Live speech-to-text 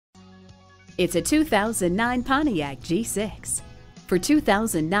It's a 2009 Pontiac G6. For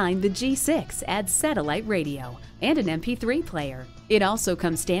 2009, the G6 adds satellite radio and an MP3 player. It also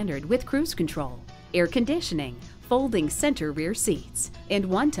comes standard with cruise control, air conditioning, folding center rear seats, and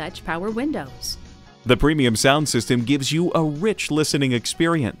one-touch power windows. The premium sound system gives you a rich listening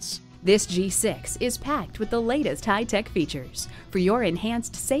experience. This G6 is packed with the latest high-tech features for your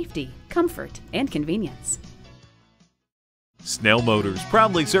enhanced safety, comfort, and convenience. Snell Motors,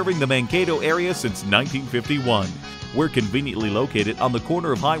 proudly serving the Mankato area since 1951. We're conveniently located on the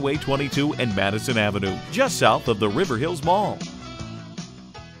corner of Highway 22 and Madison Avenue, just south of the River Hills Mall.